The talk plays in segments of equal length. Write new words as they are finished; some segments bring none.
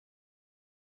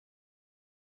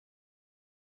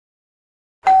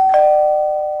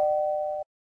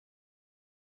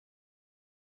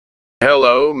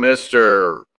Hello,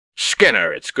 Mr.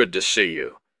 Skinner. It's good to see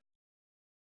you.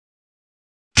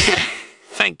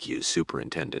 Thank you,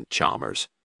 Superintendent Chalmers.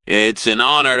 It's an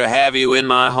honor to have you in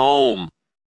my home.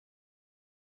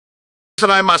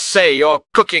 And I must say, your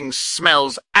cooking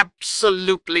smells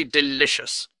absolutely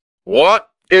delicious.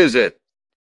 What is it?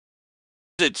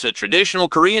 It's a traditional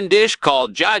Korean dish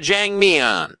called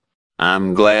jajangmyeon.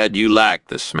 I'm glad you like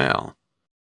the smell.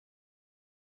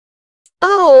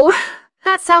 Oh,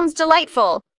 that sounds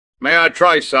delightful. May I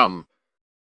try some?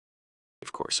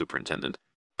 Of course, Superintendent.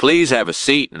 Please have a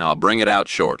seat and I'll bring it out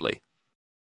shortly.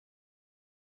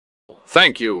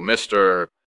 Thank you, Mr.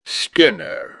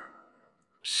 Skinner.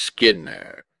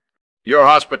 Skinner. Your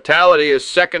hospitality is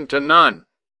second to none.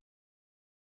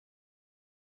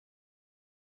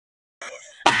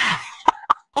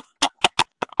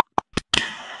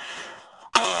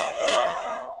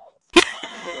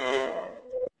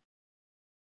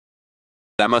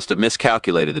 I must have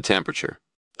miscalculated the temperature.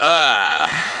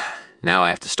 Now I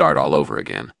have to start all over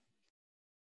again.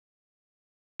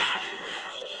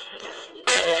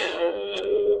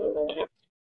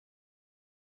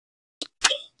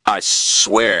 I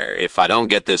swear, if I don't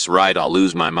get this right, I'll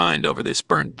lose my mind over this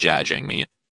burnt jajangmyeon.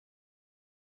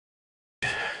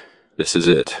 This is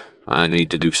it. I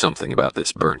need to do something about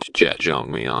this burnt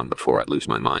jajangmyeon before I lose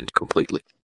my mind completely.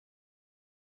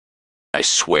 I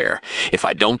swear, if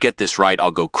I don't get this right,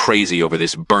 I'll go crazy over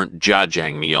this burnt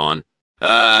jajangmyeon.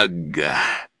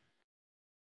 Ugh.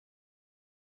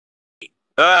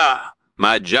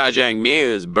 My jajangmyeon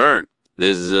is burnt.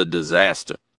 This is a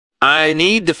disaster. I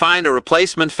need to find a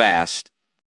replacement fast.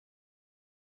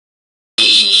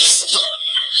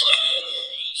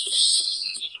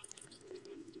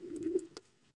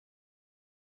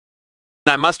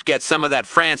 I must get some of that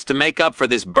France to make up for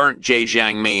this burnt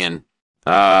jajangmyeon.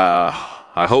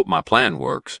 I hope my plan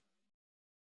works.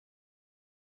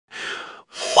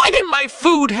 Why did my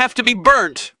food have to be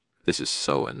burnt? This is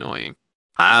so annoying.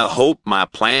 I hope my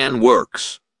plan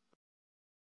works.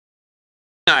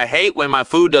 I hate when my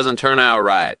food doesn't turn out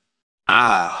right.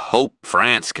 I hope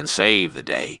France can save the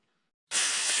day.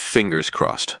 Fingers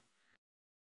crossed.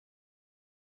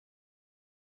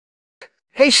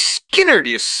 Hey, Skinner,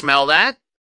 do you smell that?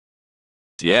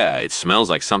 Yeah, it smells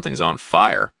like something's on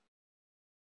fire.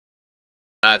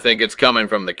 I think it's coming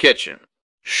from the kitchen.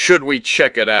 Should we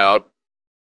check it out?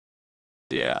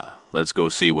 Yeah, let's go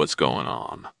see what's going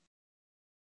on.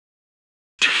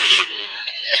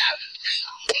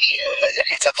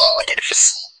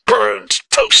 It's burnt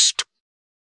toast.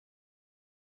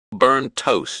 Burnt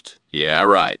toast. Yeah,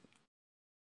 right.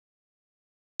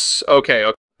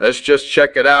 Okay, let's just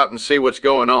check it out and see what's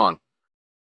going on.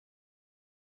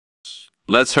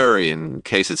 Let's hurry in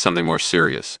case it's something more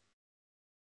serious.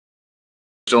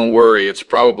 Don't worry, it's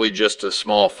probably just a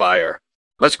small fire.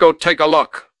 Let's go take a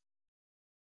look.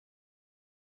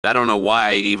 I don't know why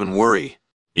I even worry.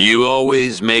 You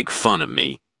always make fun of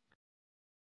me.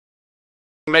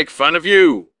 Make fun of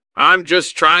you. I'm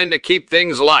just trying to keep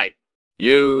things light.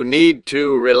 You need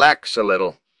to relax a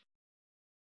little.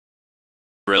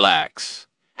 Relax.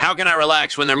 How can I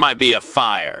relax when there might be a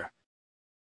fire?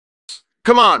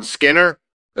 Come on, Skinner.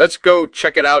 Let's go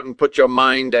check it out and put your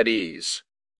mind at ease.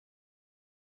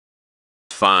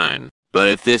 Fine, but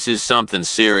if this is something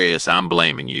serious, I'm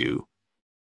blaming you.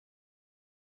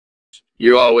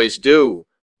 You always do.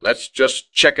 Let's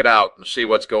just check it out and see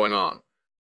what's going on.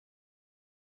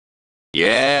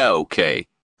 Yeah, okay.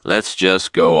 Let's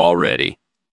just go already.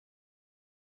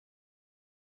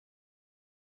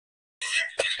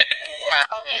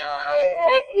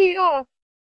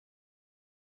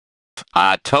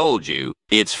 I told you,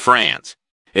 it's France.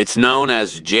 It's known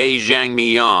as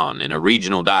jajangmyeon in a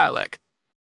regional dialect.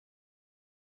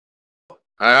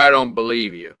 I don't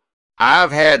believe you.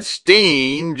 I've had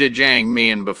steamed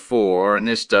jajangmyeon before, and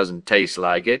this doesn't taste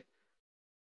like it.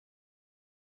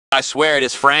 I swear it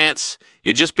is France.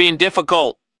 You're just being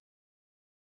difficult.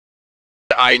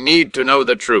 I need to know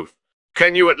the truth.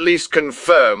 Can you at least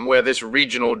confirm where this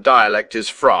regional dialect is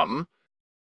from?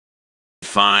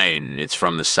 Fine, it's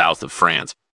from the south of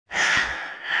France.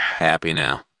 Happy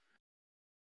now.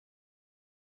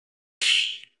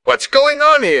 What's going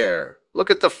on here? Look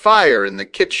at the fire in the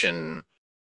kitchen.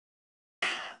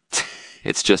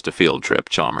 It's just a field trip,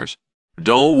 Chalmers.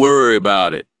 Don't worry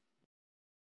about it.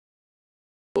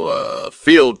 A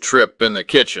field trip in the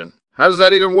kitchen. How does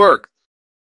that even work?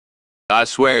 I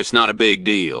swear it's not a big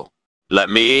deal. Let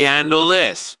me handle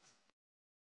this.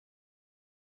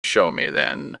 Show me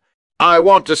then. I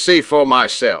want to see for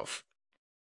myself.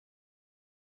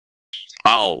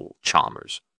 Oh,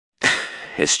 Chalmers.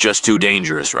 It's just too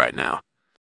dangerous right now.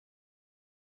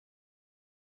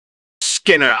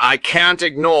 Skinner, I can't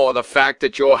ignore the fact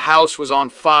that your house was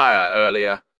on fire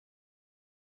earlier.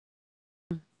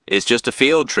 It's just a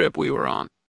field trip we were on.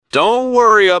 Don't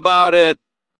worry about it.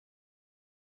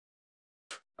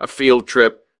 A field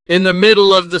trip in the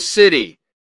middle of the city.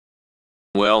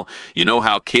 Well, you know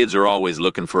how kids are always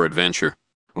looking for adventure.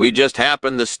 We just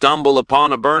happened to stumble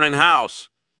upon a burning house.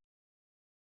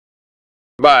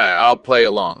 Bye, I'll play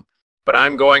along. But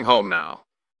I'm going home now.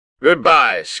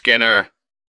 Goodbye, Skinner.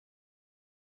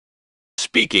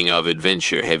 Speaking of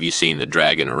adventure, have you seen the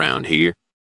dragon around here?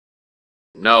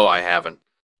 No, I haven't.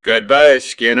 Goodbye,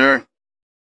 Skinner.